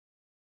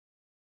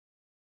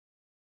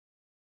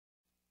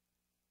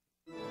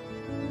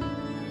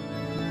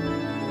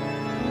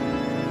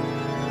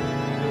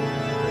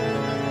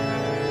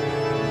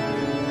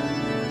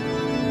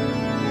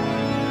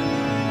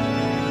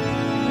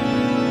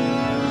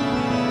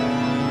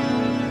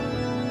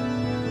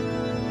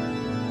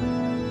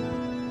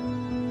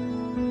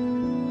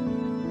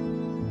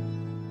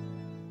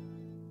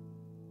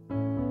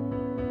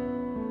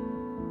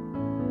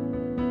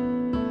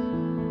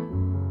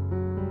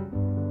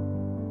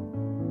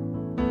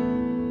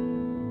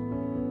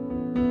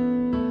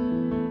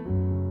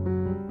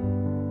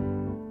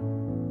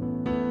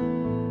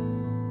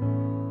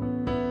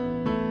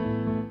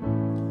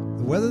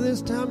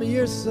this time of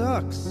year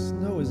sucks.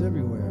 Snow is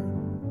everywhere.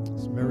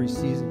 This merry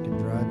season can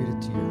drive you to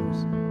tears.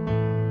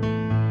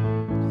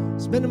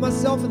 Spending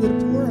myself in the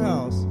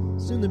poorhouse.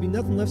 Soon there'll be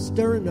nothing left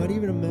stirring, not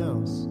even a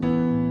mouse.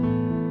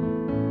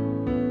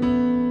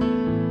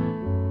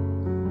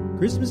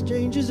 Christmas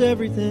changes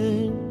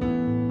everything.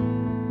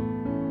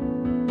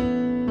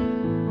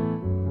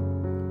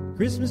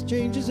 Christmas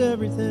changes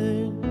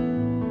everything.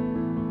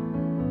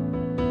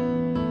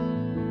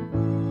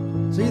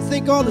 So you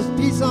think all this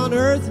peace on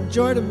earth and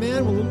joy to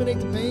man will eliminate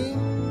the pain?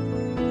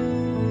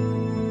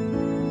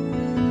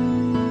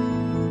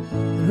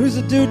 And who's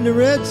the dude in the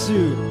red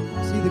suit?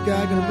 Is he the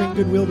guy gonna bring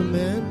goodwill to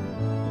man?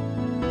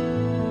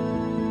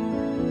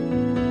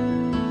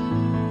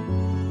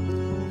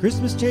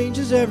 Christmas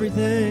changes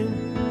everything.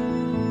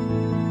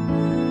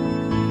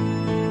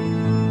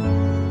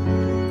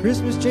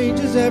 Christmas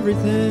changes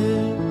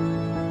everything.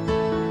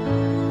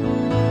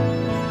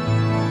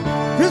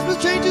 Christmas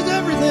changes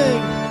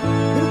everything.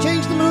 It'll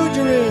change the mood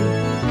you're in.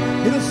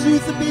 It'll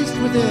soothe the beast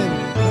within.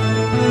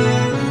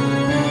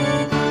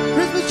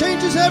 Christmas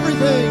changes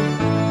everything.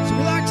 So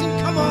relax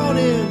and come on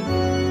in.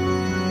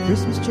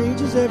 Christmas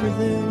changes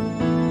everything.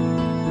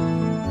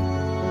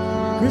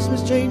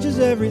 Christmas changes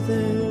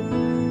everything.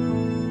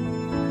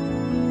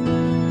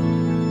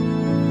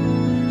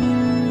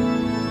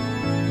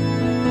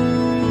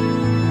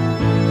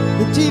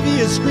 The TV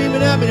is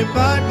screaming at me to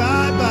bye,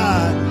 bye,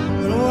 bye.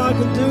 But all I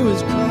can do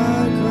is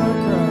cry, cry,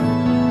 cry.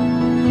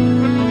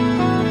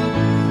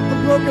 I'm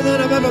broker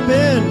than I've ever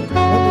been.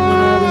 Wonder when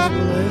all this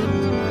will end.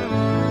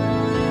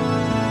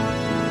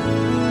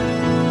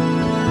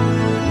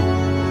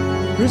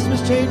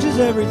 Christmas changes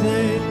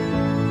everything.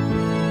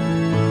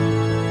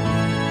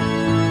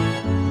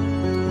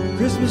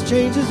 Christmas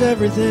changes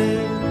everything.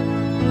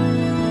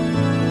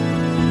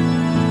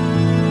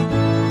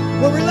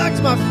 Well, relax,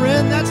 my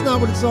friend, that's not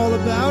what it's all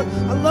about.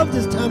 I love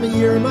this time of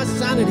year and my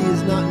sanity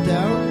is not in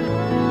doubt.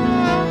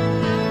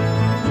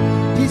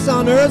 Peace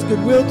on earth,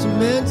 goodwill to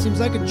men, seems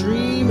like a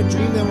dream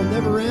that will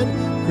never end.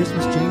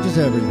 Christmas changes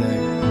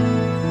everything.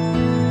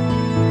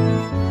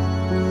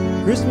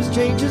 Christmas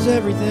changes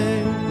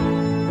everything.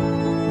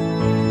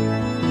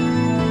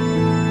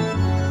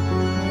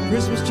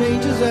 Christmas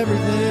changes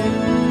everything.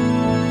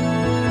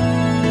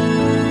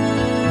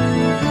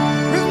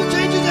 Christmas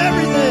changes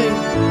everything.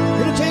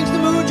 It'll change the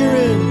mood you're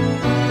in.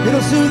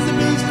 It'll soothe the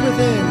beast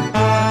within.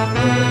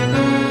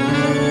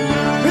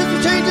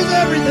 Christmas changes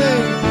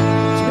everything.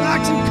 So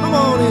relax and come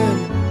on in.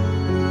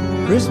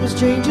 Christmas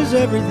changes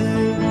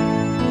everything.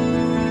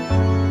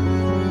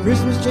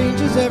 Christmas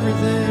changes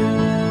everything.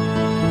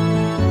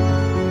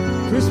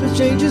 Christmas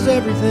changes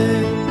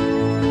everything.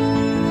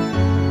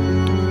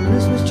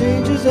 Christmas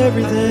changes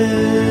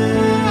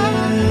everything.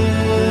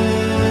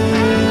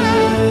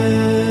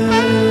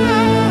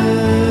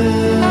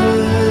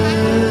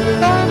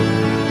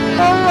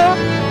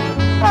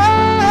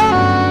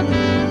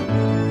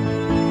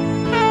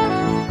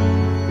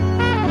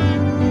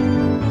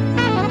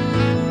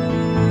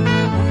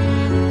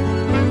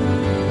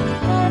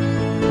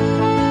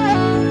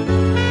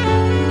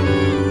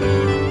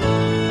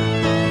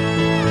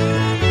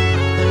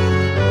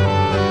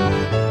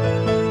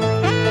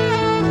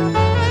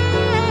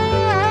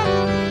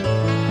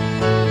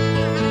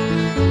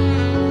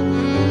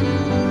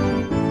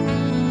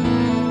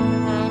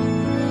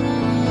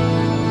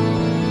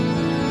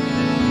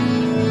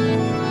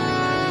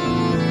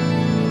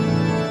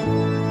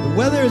 The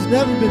weather has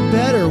never been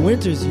better.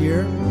 Winter's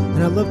here,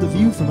 and I love the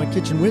view from my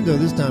kitchen window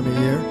this time of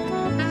year.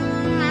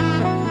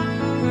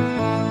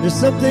 There's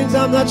some things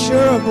I'm not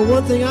sure of, but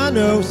one thing I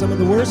know, some of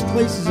the worst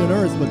places on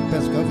earth look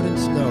best covered in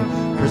snow.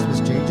 Christmas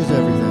changes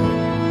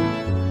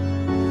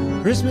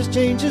everything. Christmas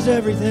changes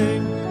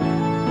everything.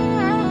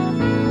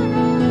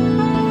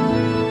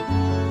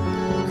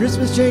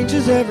 Christmas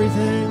changes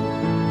everything.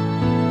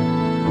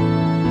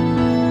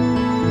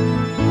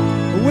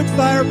 A wood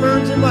fire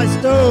burns in my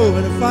stove,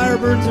 and a fire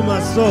burns in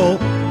my soul,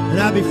 and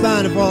I'd be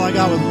fine if all I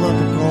got was a lump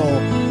of coal.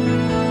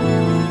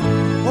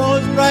 All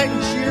is bright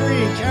and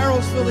cheery, and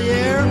carols fill the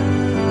air.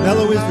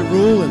 Mellow is the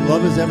rule, and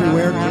love is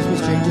everywhere.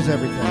 Christmas changes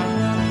everything.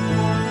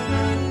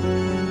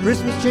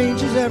 Christmas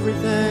changes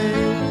everything.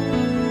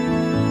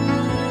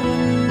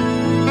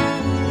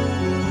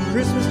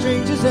 Christmas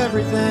changes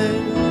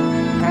everything.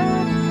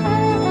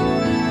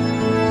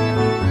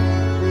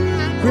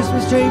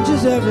 Christmas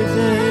changes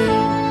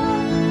everything.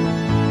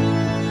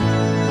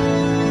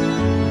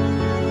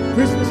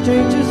 Christmas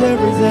changes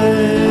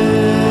everything.